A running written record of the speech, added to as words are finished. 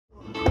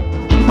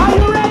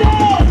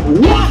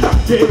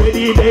Get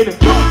ready then.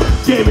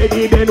 Get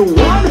ready then.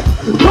 One.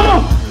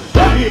 Go.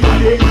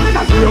 Everybody,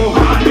 let's go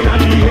hard in the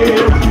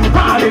air.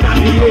 Hard in the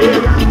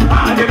air.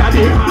 Hard in the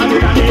air. Hard in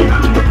the air.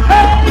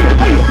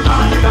 Hey,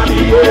 hard in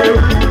the air.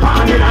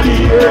 Hard in the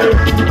air.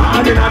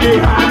 Hard in the air.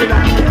 Hard in the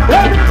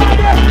air.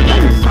 Everybody,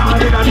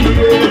 hard in the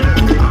air.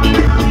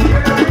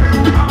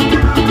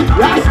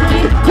 Last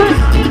minute, Chris.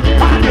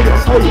 Hard in the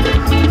air.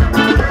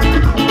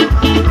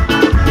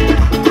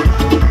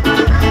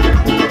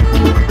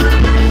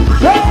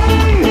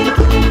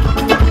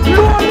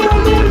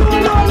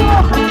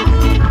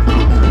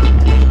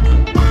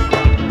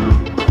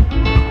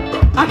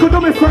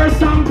 First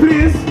song,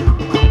 please.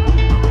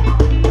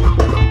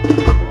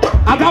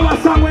 I got one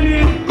song when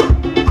you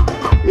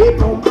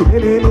pump it,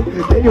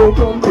 then you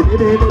pump it.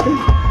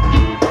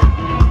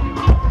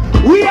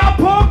 We are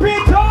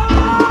pumping up.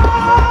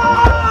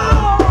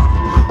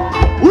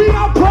 We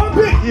are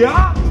pumping,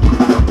 yeah.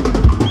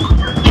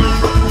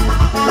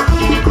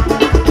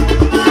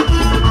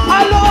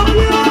 I love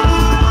you.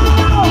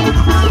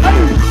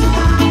 Hey.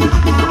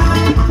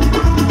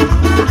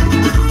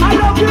 I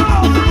love you.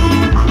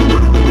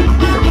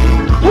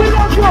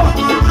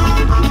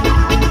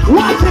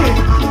 Watch it!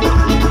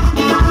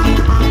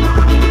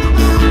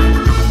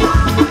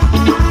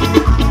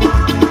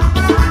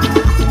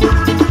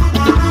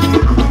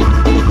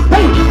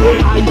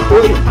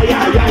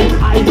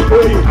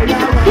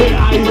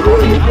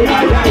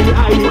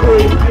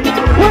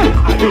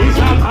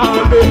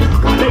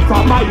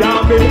 From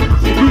Miami,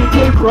 she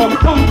beating from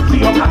town, she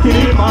up like in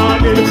the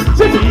morning.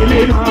 She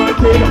feeling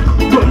haunted,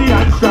 funny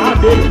and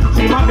stranded.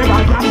 She might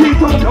never get she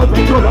turn up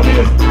and go to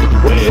this.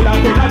 Well, I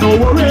tell her no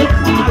worry,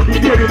 I'll be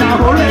there in a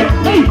hurry.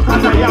 Hey,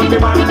 cause I am the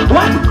man,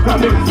 what?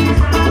 Come in.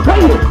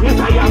 Hey, yes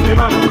I am the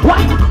man,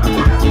 what?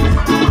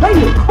 Hey,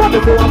 but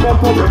before I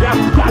bump over there,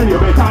 tell you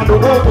better no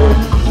go home.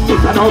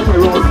 It's an outer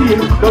road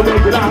scene, no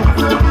regular.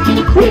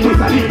 When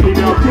it's a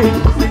leaving your king.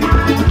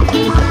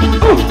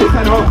 Oh, it's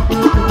a no,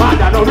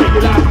 man no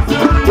regular.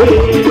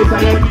 Hey, it's a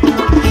end.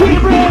 She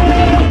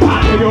break,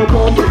 and you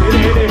pump it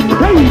in.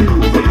 Hey,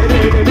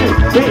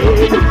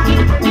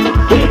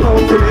 they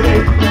pump it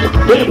in.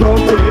 They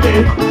pump it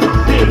in.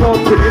 They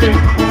pump it in.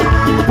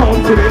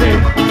 Pump it in.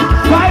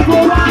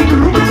 501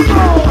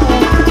 Russo.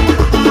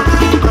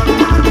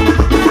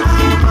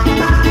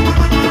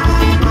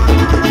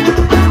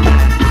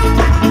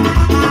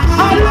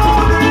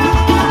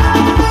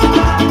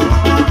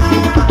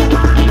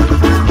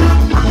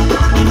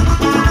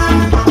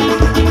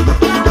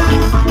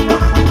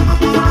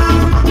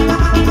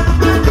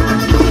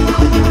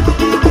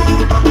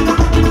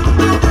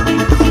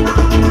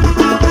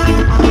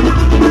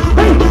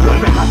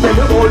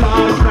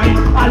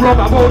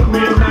 About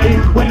midnight,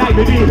 when I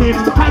believe it,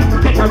 I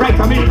get a right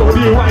for me to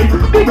be white.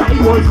 The ride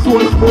was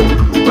so smooth,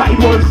 ride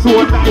was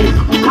so nice.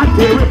 I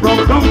tear it from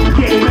down,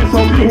 getting it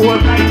from the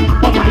whole night.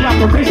 But I am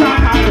professional,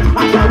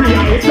 I carry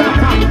a extra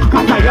time,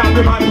 cause I am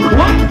the man,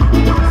 what?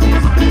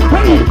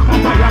 Hey,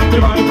 cause I am the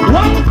man,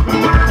 what?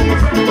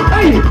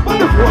 Hey, what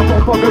the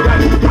fuck of the guy,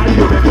 can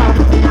you the top?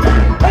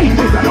 Hey,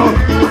 this I know,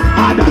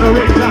 I don't know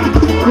regular.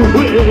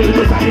 Well,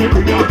 this I ain't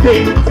your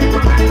thing.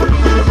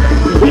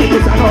 Hey,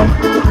 this I know.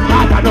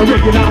 I don't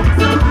regular.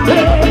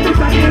 Hey, this I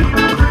am.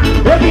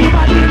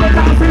 Everybody in the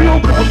dance, you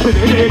come to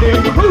the lady.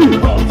 Who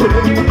comes to the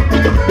lady?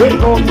 They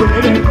come to the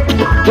lady.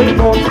 They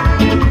come.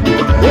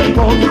 They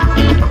come.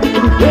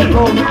 They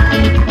come.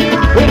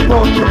 They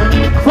come.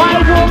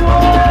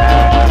 501.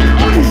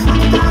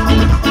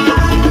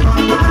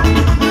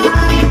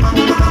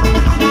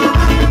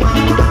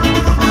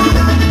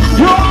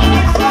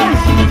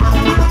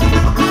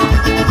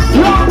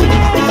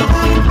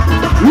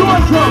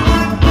 Lord drum.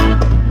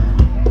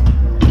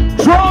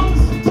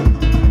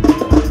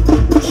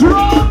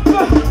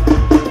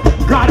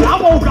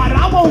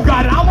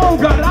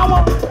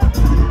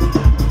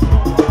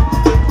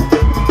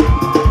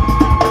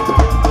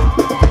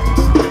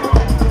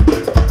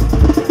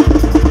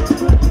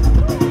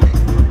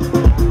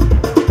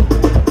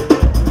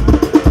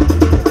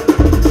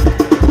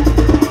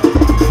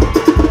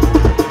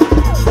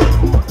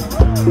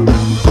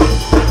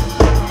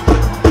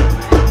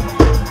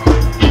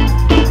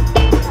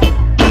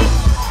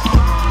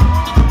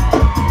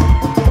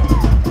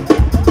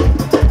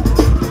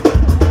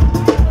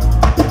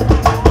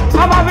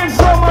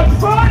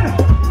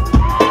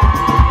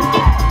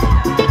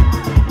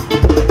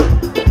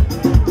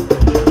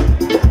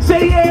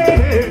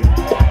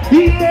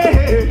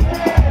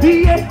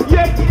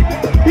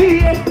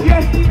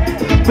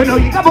 Pero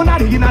y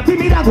cabonari na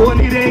timida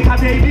goni de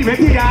kate di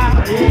metia.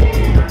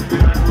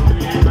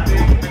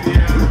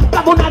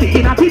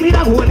 Cabonari na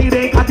timida goni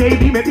de kate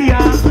di metia.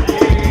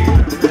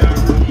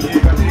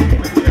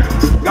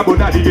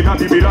 Cabonari na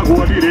timida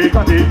goni de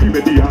kate di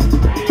metia.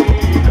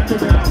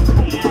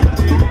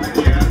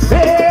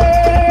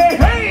 Hey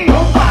hey,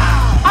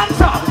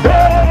 answer.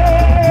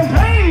 Hey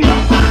hey,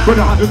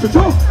 gonna have to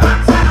talk.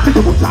 Think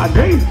about that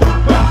day.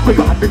 We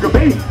got to go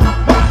bay.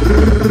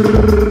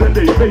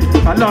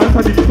 I learned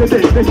how to do it.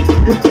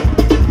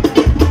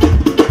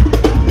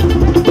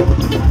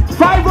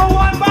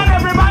 501 man,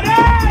 everybody!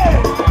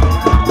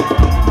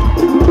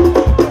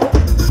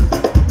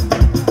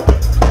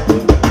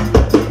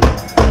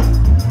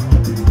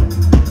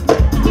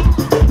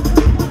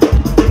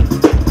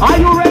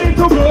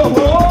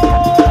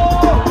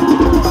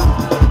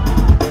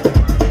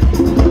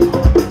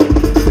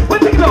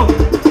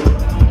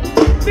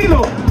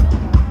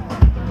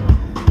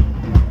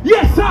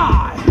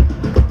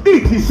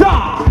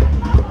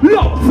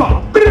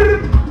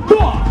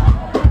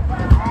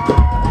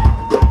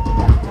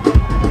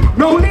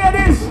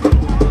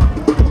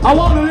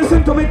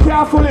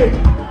 carefully.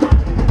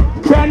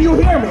 Can you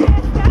hear me?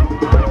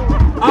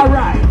 All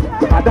right.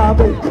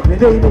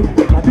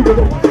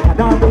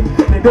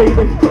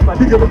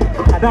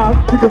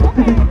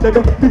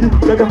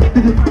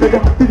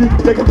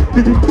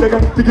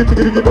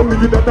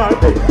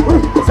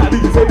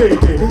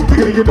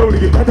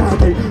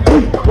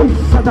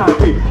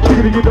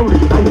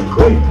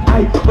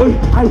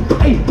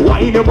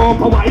 Wine your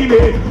bumper, wine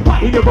it.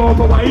 Wine your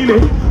bumper, wine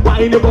it.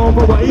 Wine your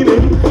bumper, wine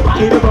it.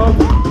 Wine your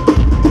bumper.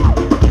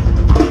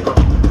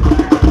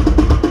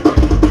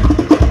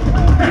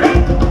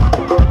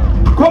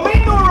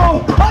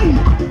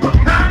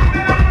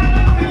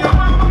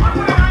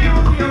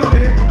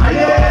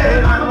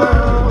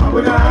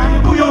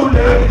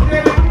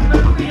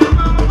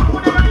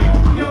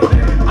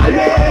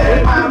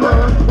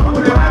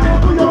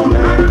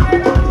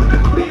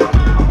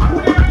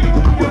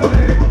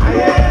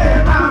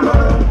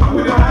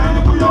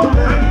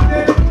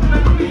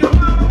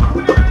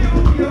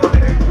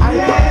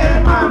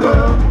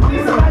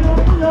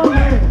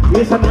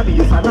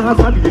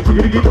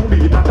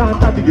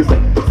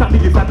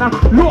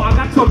 Lo, I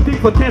got something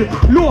for tell.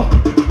 Lo.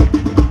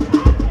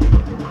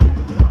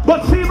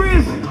 But see,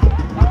 Breeze,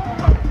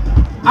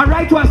 I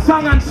write a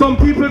song and some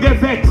people get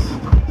vexed.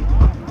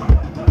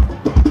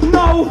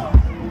 Now,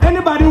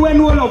 anybody when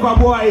know Lova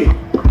boy,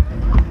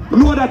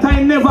 know that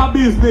I never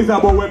business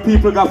about what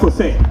people got to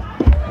say.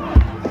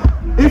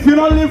 If you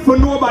don't live for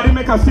nobody,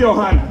 make us see your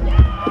hand.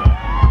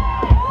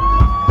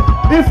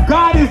 If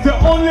God is the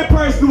only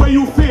person where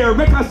you fear,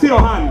 make us see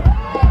your hand.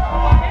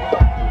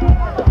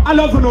 I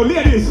love to know,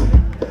 ladies.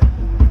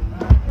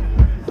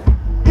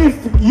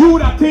 If you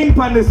that think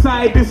on the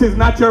side, this is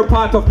not your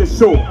part of the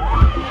show.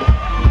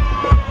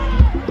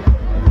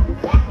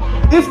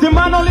 If the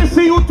man only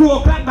see you 2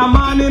 o'clock the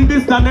morning,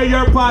 this not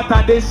your part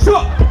of the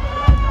show.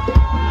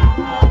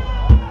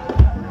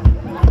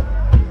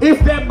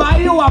 If they buy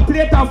you a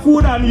plate of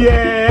food and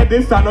yeah,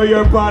 this is not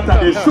your part of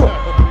the show.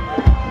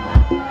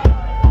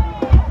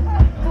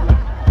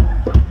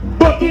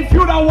 But if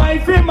you the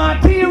wifey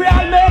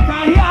material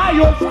maker, hear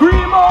you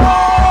scream, oh!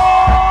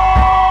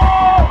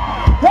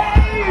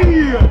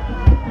 Hey!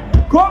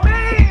 Come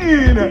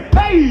in!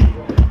 Hey!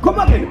 Come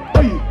again!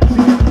 Hey!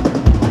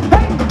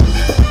 Hey!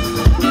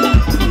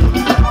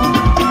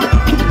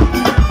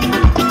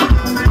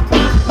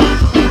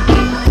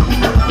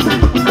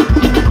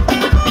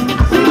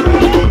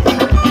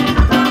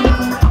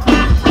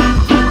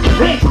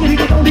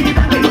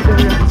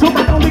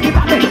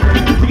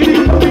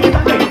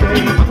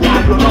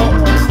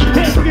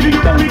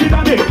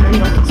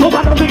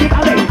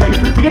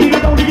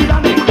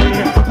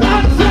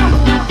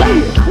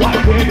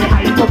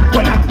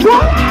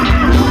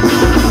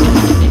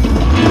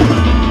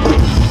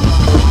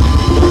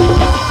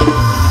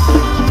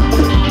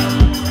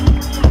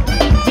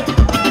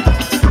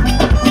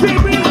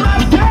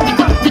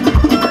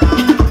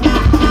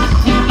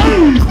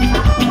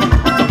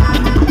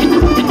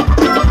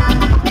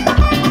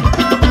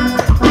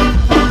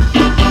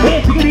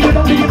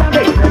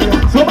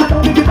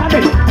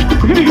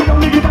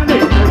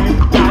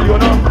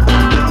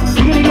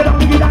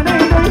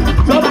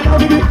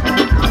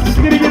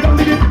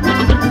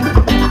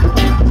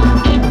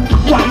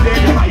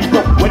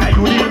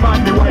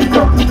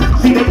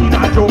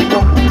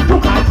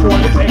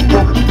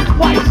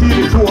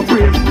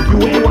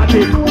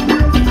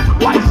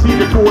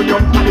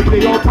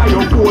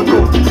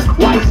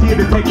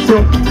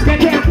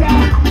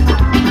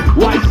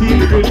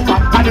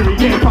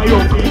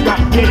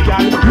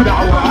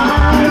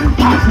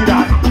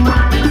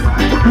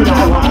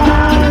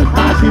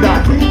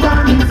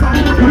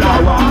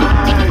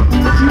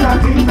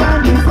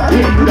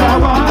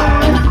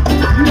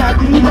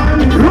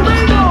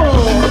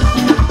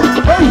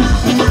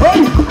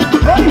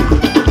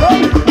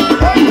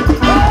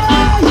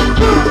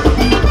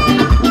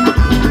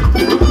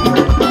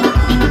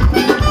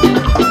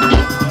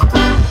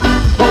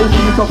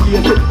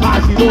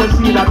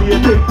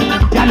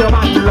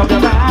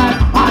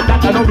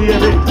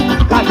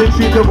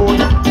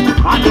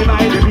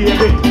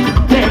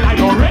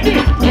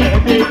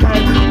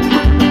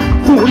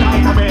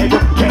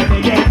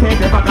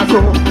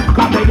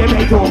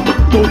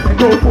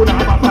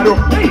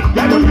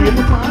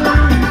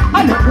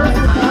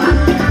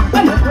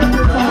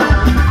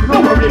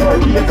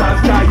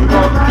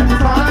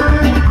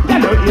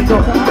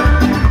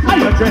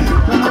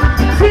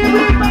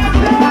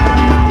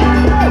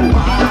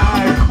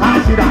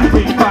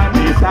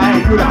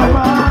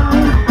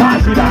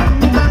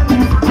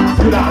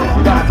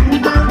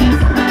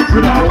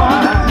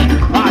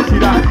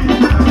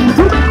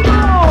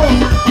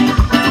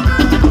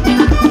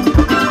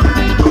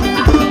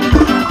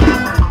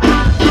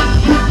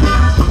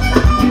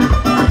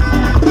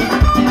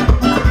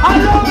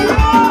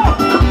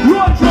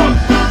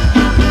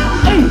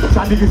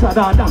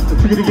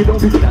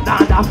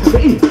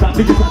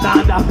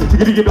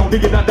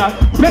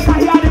 Make a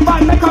hear the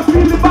band, make a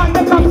feel the band,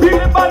 make a feel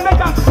the band, make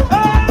a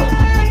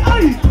hey,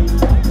 hey.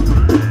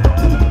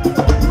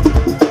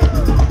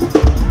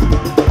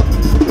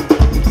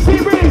 See,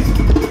 Breeze,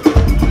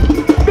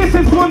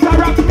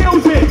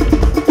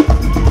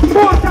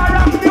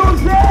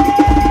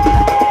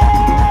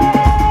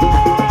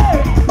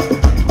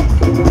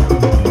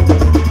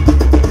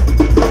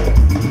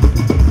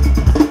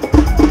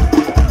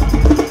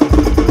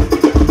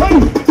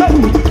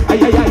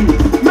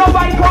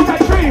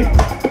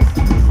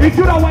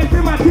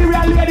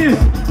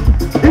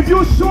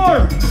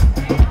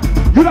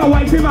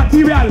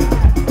 material.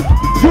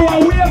 You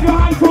are wave your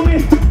hand for me.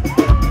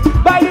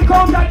 By the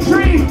count of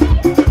 3.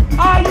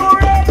 Are you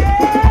ready?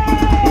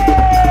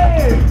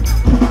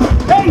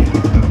 Hey,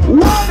 1,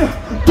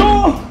 2,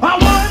 I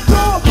want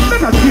to.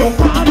 Let us see your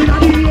hand in the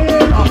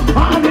air.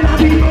 Hand in the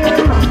air.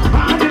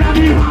 Hand in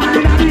the air. Hand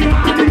in the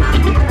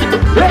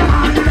air.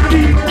 Hand in the air. Hand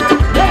in the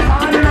air.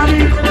 Hand in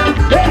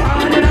the air.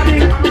 Hand in the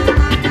air.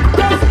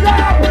 Just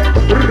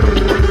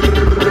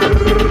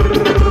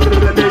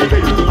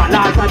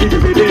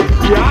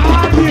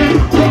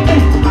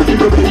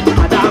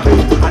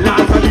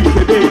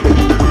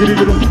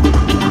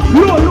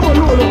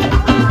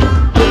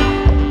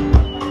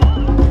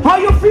how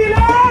you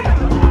feeling?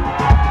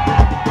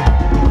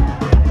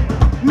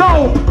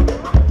 No.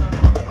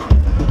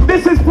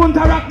 This is Punta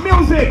Rock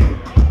music.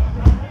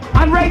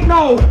 And right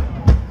now,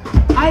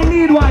 I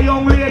need one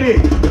young lady.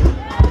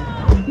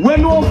 We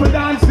know for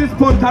dance this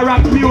Punta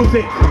Rock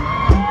music.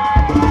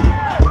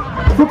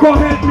 So come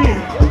help me.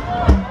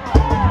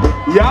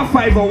 Yeah,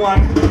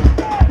 501.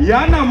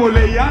 Yeah,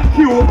 Namole, yeah,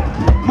 Q.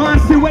 Man,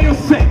 see where you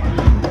say.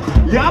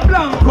 Yeah,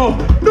 Blanco.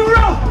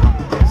 Duro.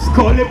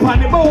 Scully on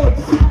the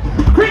boats.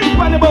 Chris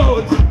on the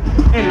boats.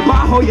 El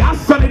Bajo, yeah,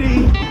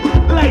 Sunny.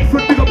 Light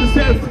foot, pick up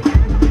yourself.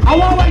 I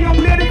want a young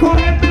lady come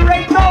help me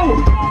right now.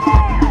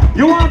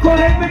 You want to come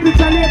help me,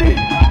 picture lady?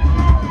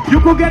 You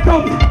could get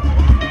up.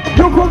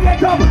 You could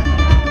get up.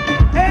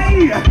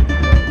 Hey.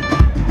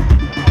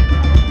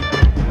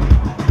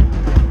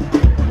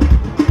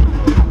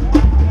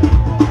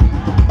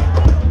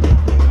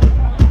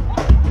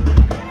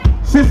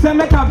 She said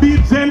make her be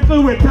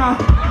gentle with her.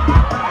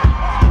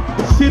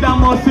 She done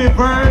must say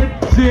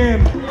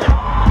virgin.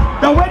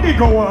 Now where they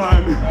go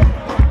on?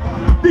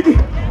 Diggy,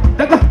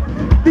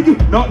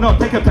 no,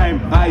 take your time.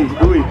 Aye,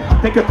 do it.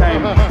 Take your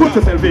time. Put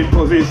yourself in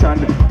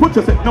position. Put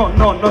yourself,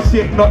 no,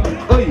 shake, no.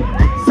 Oi,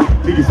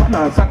 diggy,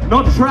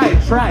 no, try.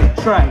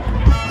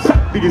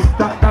 Diggy,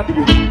 start,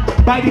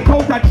 diggy. By the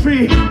count of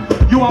 3,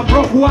 you are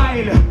broke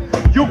wild.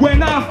 You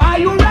going off. Are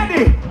you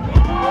ready?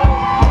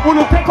 We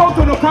will take out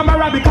to the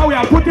camera because we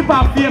are putting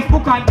on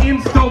Facebook and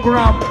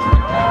Instagram.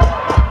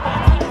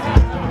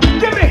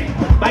 Give me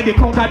by the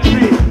count of 3.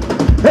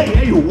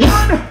 Hey, 1, 2,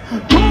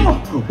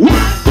 1, 2,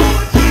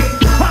 3.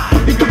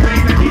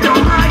 He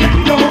don't higher,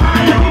 he don't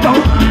higher, he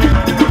don't higher,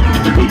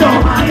 he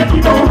don't higher, he don't higher,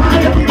 he don't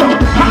higher, he don't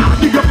higher,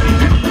 he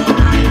don't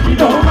higher, he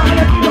don't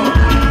higher, he don't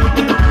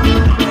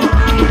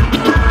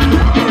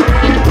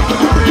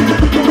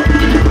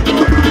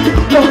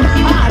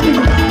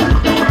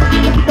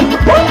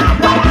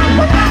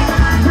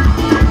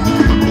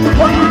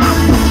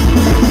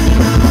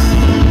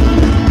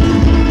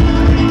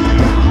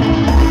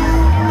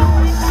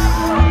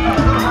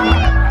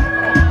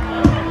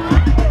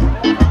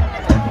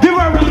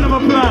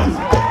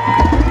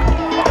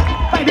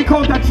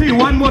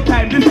one more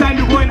time. This time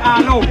you're going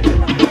all out.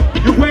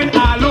 You're going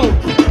all out.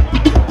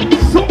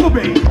 Super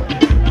big.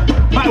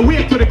 But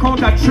wait to the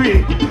count of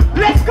 3.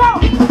 Let's go.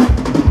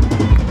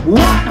 1, 2,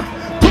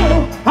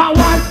 I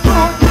want 2,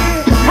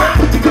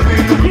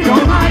 3. He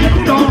don't hide it,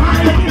 he don't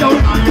hide it, he don't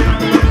hide it.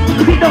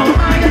 He don't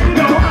hide it, he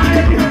don't hide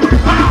it.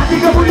 He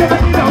don't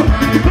hide it,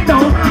 he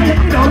don't hide it,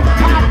 he don't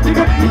hide it.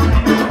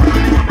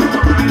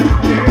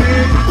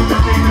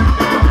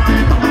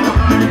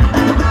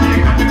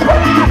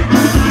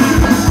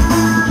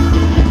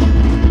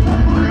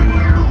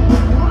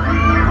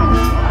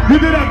 You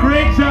did a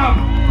great job.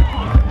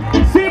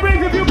 See,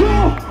 brings if you go.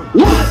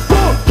 1, 2.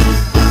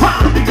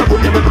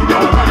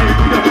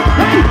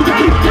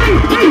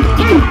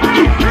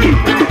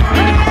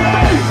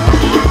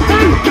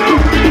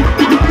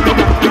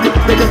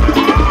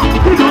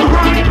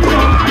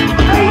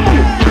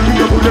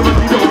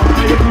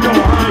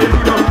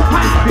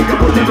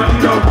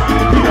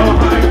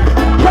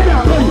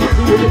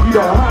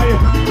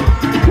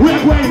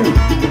 We're going.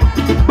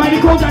 By the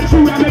count of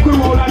 3, we are making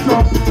roll that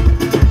up.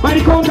 By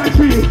the count of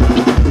 3.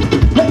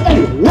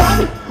 Hey,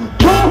 1,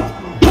 2,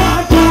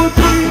 1, 2,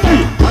 3. Hey.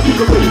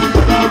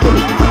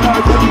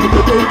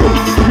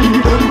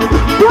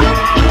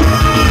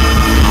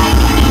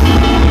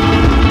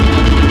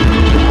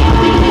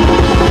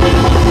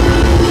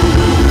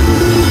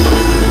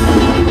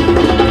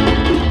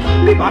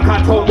 Leave back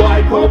at home,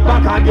 boy, come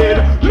back again.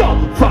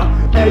 Lova,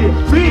 hey,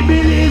 sweet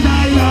Billy's I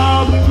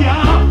love ya.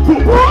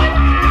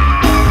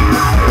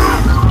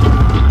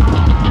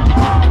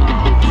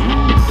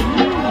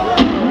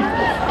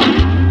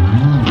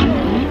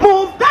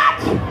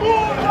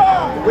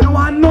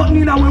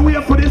 We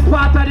wait for this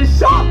part of the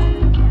show.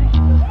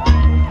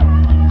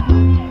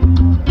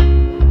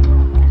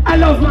 I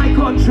love my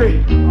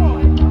country.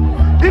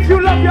 If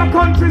you love your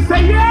country,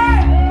 say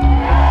yeah.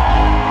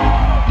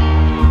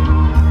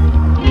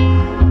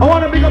 I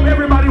want to big up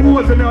everybody who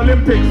was in the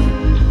Olympics.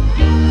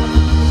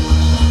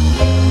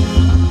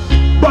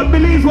 But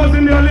Belize was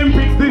in the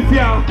Olympics this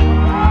year.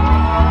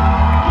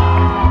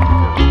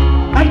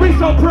 And we're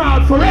so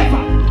proud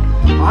forever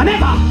and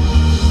ever.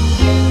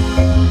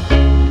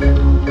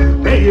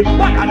 Hey,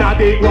 one of the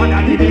big, one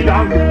of the big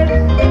down.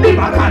 The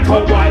back at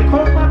home, boy,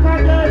 come back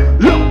again.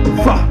 Look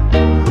for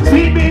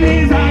sweet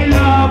Belize, I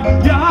love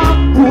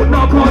yeah. Put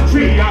no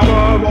country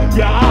above,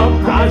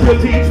 yeah. Cause you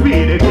teach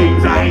me the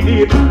things I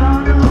need.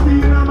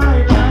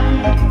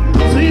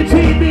 Sweet,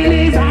 sweet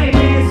Billy's I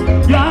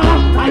miss,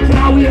 yeah. I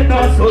can't wait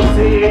not to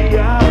see,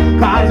 yeah.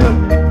 Cause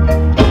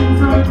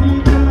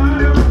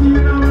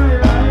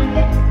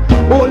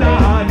oh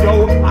Lord, yo,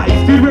 I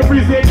still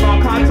represent my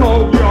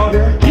cartoon, yo.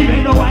 Even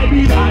though I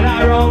be all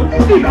around,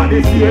 in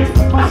the States,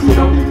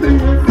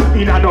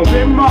 in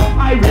November,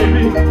 I will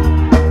be.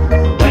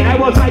 When I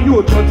was a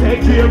youth, to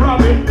take care of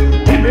me,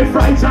 give me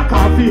fries and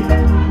coffee.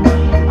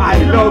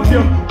 I love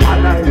you,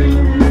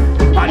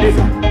 and this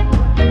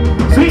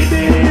sweet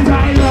things I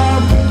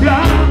love,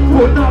 yeah.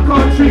 Put no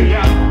country,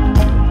 yeah.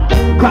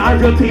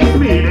 Cause you teach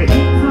me this.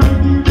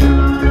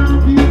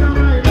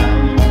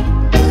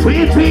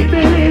 Sweet, sweet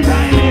things I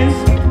miss,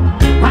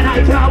 and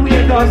I can't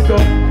wait to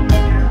stop.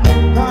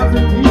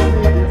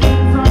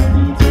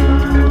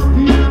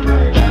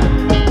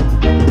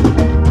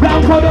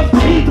 Round for the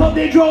beat of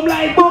the drum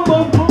like boom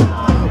boom boom.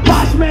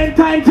 Bashment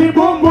time to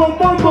boom boom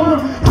boom boom.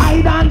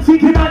 Hide and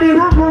seek in the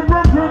room boom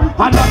boom boom.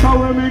 And that's how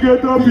when we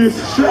get up this.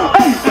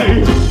 Hey hey,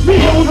 me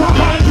out of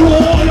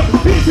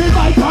control. This is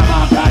my come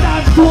after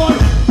that soul.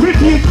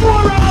 Pretty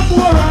more and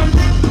more and.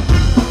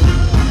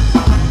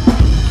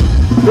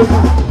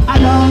 I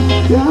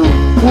love ya,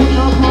 put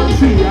no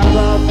country I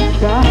love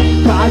ya.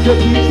 Cause you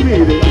teach me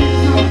this.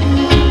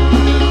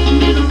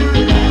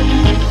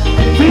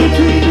 Sweet,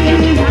 sweet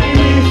things I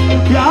miss,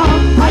 yeah.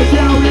 I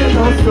can't wait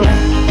no stuff.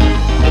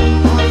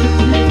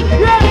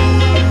 Yeah.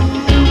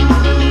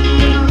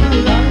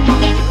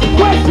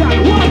 Question,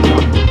 what?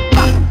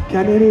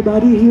 Can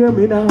anybody hear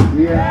me now?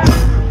 Yeah.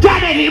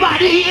 Can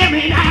anybody hear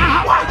me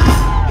now?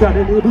 Can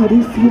anybody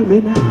feel me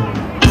now?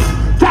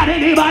 Can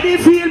anybody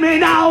feel me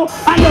now?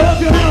 I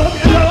love you, love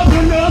you, love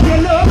you, love you,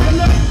 love you,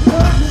 love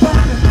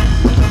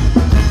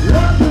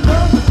you,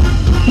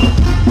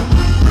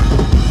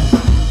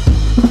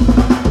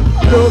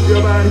 love you,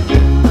 man.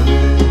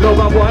 Love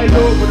a boy,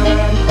 love you, man.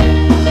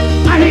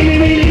 I really,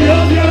 really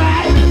love you,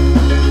 man.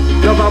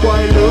 Love a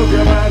boy, love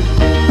you, man.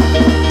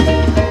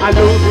 I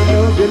love you,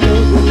 love you,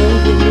 love you,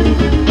 love you, love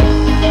you.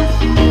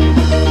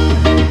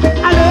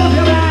 I love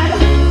you, man.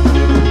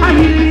 I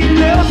really, really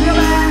love you, man.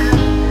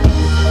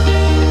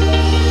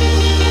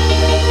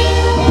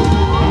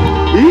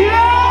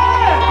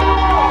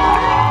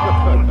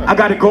 I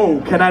gotta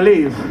go. Can I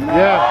leave?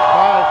 Yeah.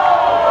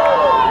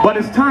 Bye. But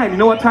it's time. You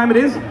know what time it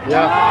is?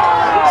 Yeah.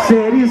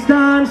 Said it's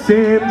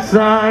dancing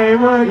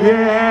time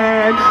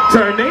again.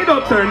 Tornado,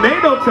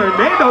 tornado,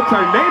 tornado,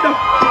 tornado.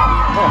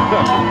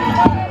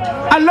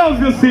 I love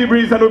the sea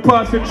breeze and we're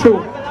passing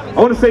through. I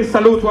want to say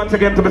salute once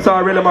again to Mr.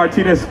 Aurelio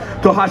Martinez,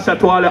 to Hasha,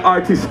 to all the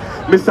artists.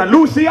 Mr.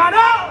 Luciano!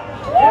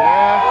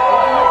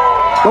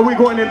 Yeah. What we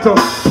going into?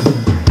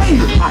 Hey,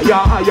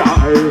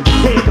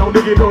 don't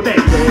dig it no day.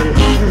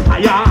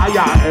 Hey,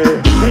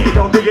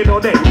 don't dig it no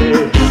day.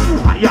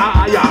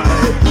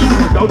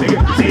 Don't dig it.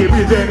 See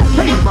me then.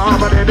 Hey,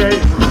 mama, day.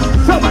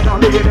 Somebody don't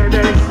dig it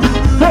day.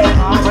 Hey,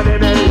 mama,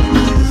 day.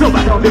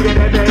 Somebody don't dig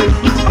it day.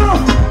 Oh,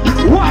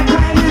 what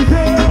time is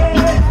it?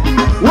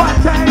 What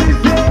time is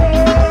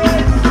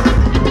it?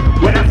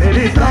 When I say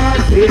this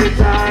dancing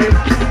time,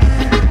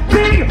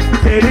 sing.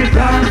 Say this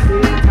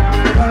dancing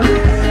time.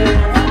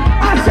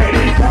 I say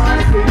this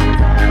dancing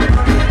time.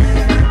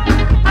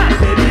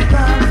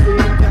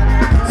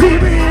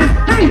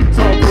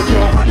 So put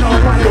your hand on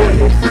my leg,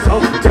 so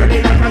turn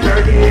it like a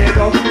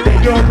tornado. Then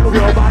you move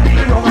your body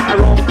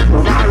wrong,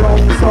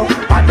 so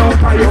I don't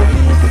cry you.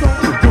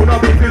 Do not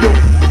make me look.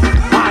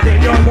 And then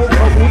you move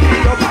your booty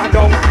up and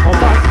down. Oh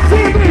my,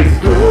 see me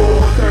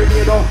slow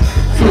tornado,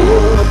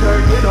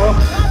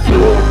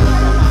 slow.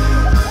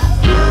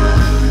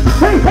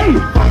 Hey, hey,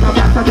 pasa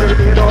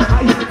tornado,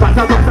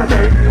 pasa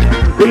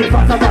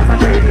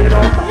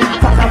tornado,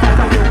 pasa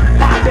tornado,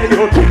 and then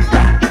you kick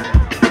that.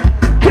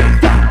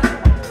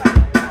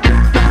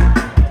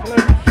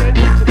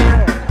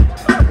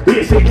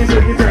 Sing it,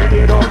 turn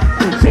it on.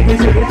 Sing it,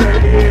 turn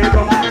it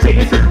on. Sing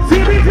it,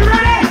 see me if you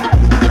ready.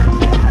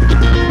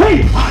 Hey,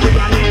 all the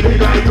guys in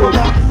right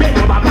over. Bend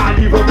over, can't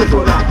leave up the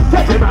shoulder.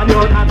 Touch him and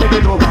you're not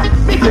taking over.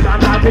 Mix it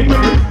and not taking it.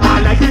 I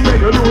like it when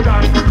you do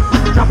that.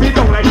 Drop it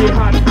down like a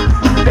hand.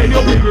 Then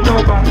you bring it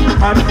over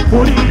and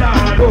pull it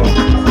down. Put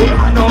your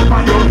hand up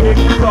on your hip.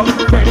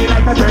 Turn it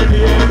like a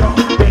tornado.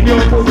 Then you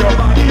move your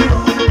body.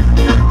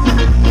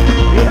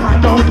 Your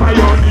hand up on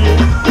your knee.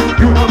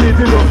 You know me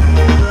to do.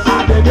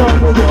 Then you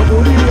move your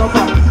booty up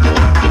and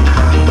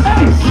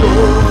hey,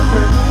 slow.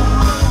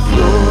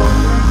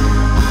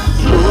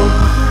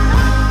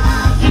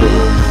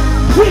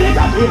 We need a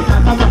bit,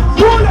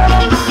 pull it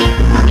up.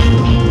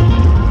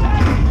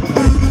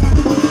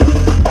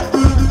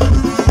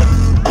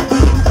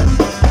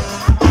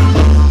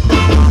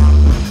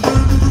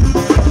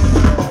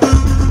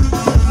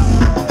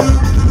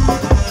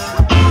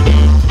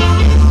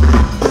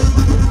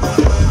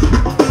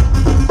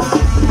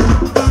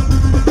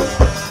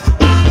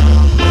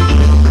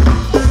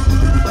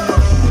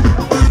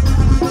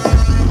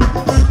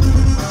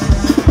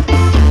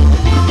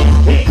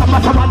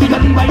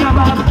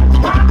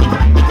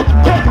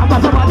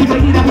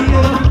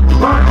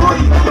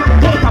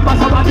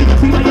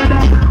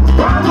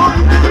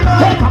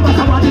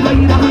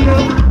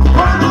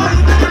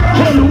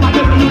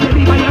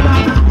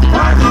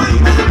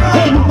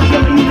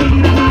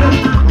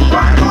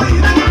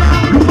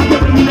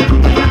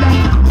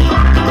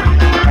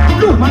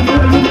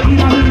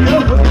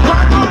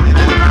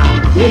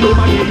 you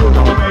money, you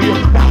know me.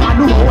 Daga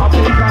no more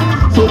Africa.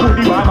 So good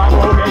you have a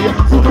bogey.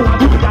 So do I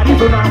do that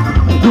is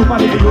enough. You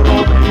money, you know me.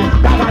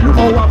 Daga no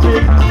more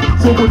Africa.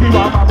 So good you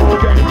have a